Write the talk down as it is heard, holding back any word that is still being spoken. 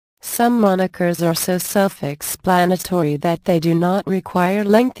Some monikers are so self-explanatory that they do not require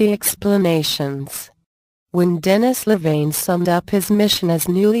lengthy explanations. When Denis Lavagne summed up his mission as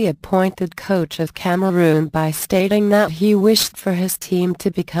newly appointed coach of Cameroon by stating that he wished for his team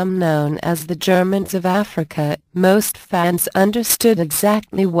to become known as the Germans of Africa, most fans understood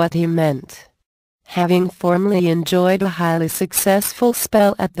exactly what he meant. Having formerly enjoyed a highly successful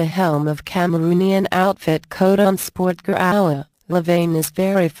spell at the helm of Cameroonian outfit Cotonsport Garoua, Lavagne is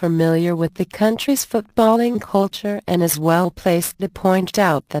very familiar with the country's footballing culture and is well placed to point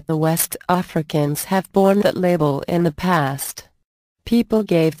out that the West Africans have borne that label in the past. People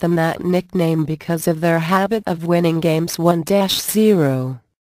gave them that nickname because of their habit of winning games 1-0.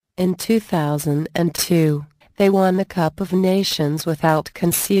 In 2002, they won the Cup of Nations without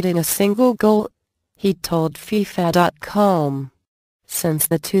conceding a single goal, he told FIFA.com. Since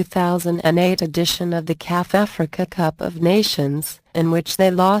the 2008 edition of the CAF Africa Cup of Nations, in which they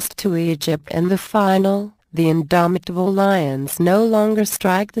lost to Egypt in the final, the Indomitable Lions no longer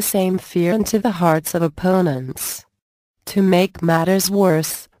strike the same fear into the hearts of opponents. To make matters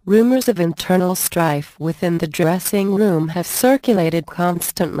worse, rumours of internal strife within the dressing room have circulated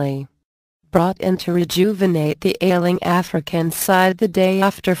constantly. Brought in to rejuvenate the ailing African side the day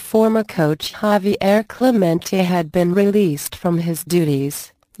after former coach Javier Clemente had been released from his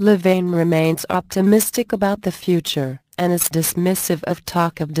duties, Lavagne remains optimistic about the future, and is dismissive of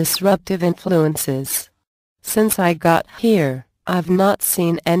talk of disruptive influences. "Since I got here, I've not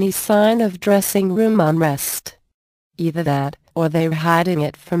seen any sign of dressing room unrest. Either that, or they're hiding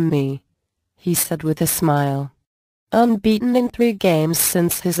it from me," he said with a smile. Unbeaten in 3 games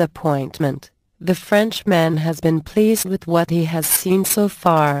since his appointment, the Frenchman has been pleased with what he has seen so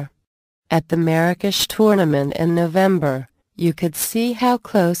far. At the Marrakesh tournament in November, you could see how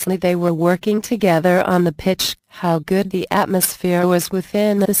closely they were working together on the pitch, how good the atmosphere was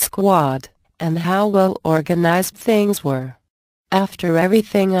within the squad, and how well organized things were. "After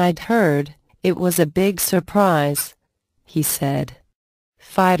everything I'd heard, it was a big surprise," he said.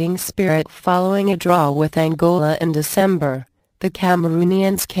 Fighting spirit following a draw with Angola in December, the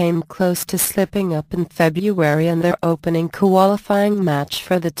Cameroonians came close to slipping up in February in their opening qualifying match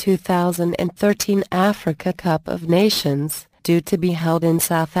for the 2013 Africa Cup of Nations, due to be held in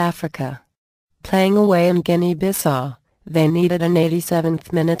South Africa. Playing away in Guinea-Bissau, they needed an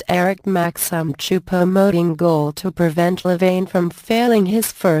 87th minute Eric Maxim Choupo-Moting goal to prevent Lavagne from failing his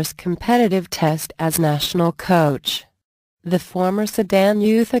first competitive test as national coach. The former Sudan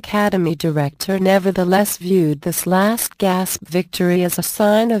Youth Academy director nevertheless viewed this last gasp victory as a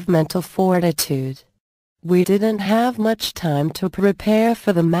sign of mental fortitude. "We didn't have much time to prepare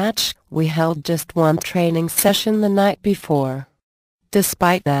for the match, we held just one training session the night before.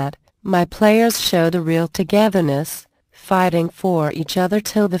 Despite that, my players showed a real togetherness, fighting for each other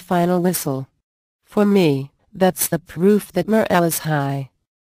till the final whistle. For me, that's the proof that morale is high.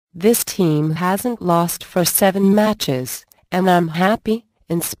 This team hasn't lost for 7 matches. And I'm happy,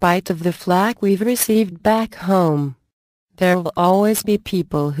 in spite of the flack we've received back home. There will always be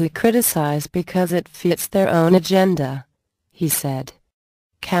people who criticize because it fits their own agenda," he said.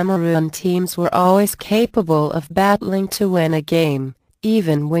 Cameroon teams were always capable of battling to win a game,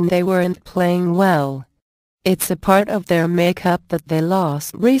 even when they weren't playing well. "It's a part of their makeup that they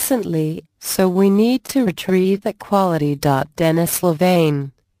lost recently, so we need to retrieve that quality." Denis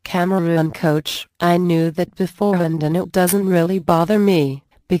Lavagne, Cameroon coach: "I knew that beforehand and it doesn't really bother me,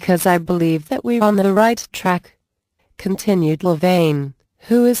 because I believe that we're on the right track," continued Lavagne,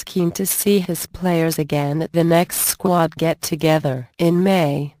 who is keen to see his players again at the next squad get-together in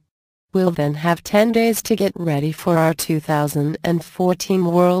May. "We'll then have 10 days to get ready for our 2014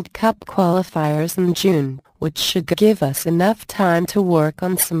 World Cup qualifiers in June, which should give us enough time to work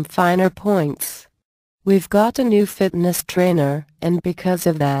on some finer points. We've got a new fitness trainer, and because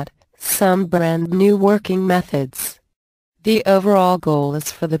of that, some brand new working methods. The overall goal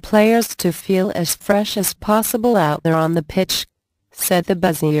is for the players to feel as fresh as possible out there on the pitch," said the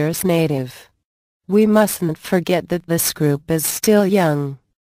Buzzier's native. "We mustn't forget that this group is still young.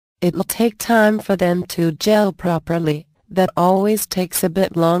 It'll take time for them to gel properly. That always takes a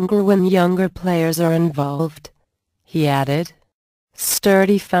bit longer when younger players are involved," he added.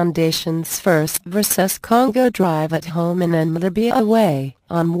 Sturdy foundations first versus Congo drive at home and then Libya away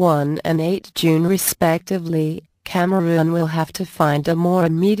on 1 and 8 June respectively. Cameroon will have to find a more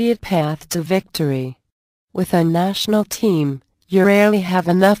immediate path to victory. "With a national team, you rarely have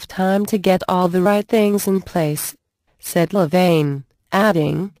enough time to get all the right things in place," said Lavagne,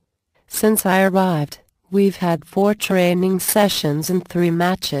 adding, "Since I arrived, we've had 4 training sessions and 3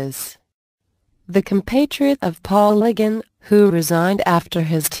 matches." The compatriot of Paul Ligon, who resigned after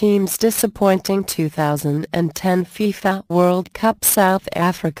his team's disappointing 2010 FIFA World Cup South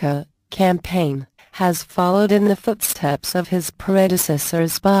Africa campaign, has followed in the footsteps of his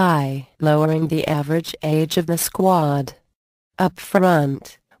predecessors by lowering the average age of the squad. Up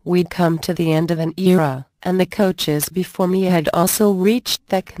front, we'd come to the end of an era, and the coaches before me had also reached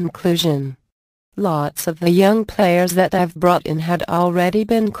that conclusion. Lots of the young players that I've brought in had already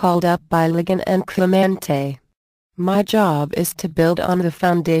been called up by Ligon and Clemente. My job is to build on the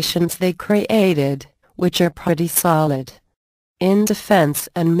foundations they created, which are pretty solid. In defense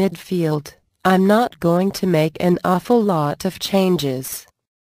and midfield, I'm not going to make an awful lot of changes.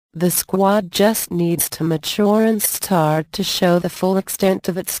 The squad just needs to mature and start to show the full extent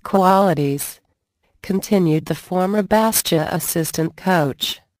of its qualities," continued the former Bastia assistant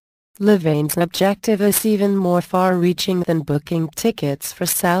coach. Lavagne's objective is even more far-reaching than booking tickets for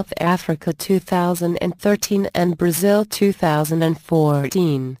South Africa 2013 and Brazil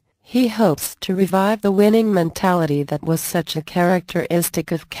 2014. He hopes to revive the winning mentality that was such a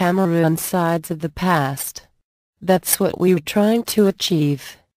characteristic of Cameroon sides of the past. That's what we're trying to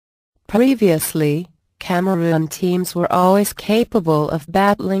achieve. Previously, Cameroon teams were always capable of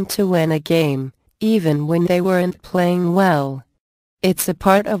battling to win a game, even when they weren't playing well. It's a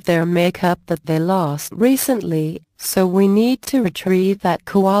part of their makeup that they lost recently, so we need to retrieve that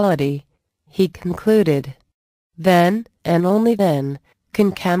quality," he concluded. Then, and only then,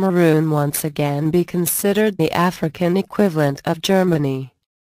 can Cameroon once again be considered the African equivalent of Germany.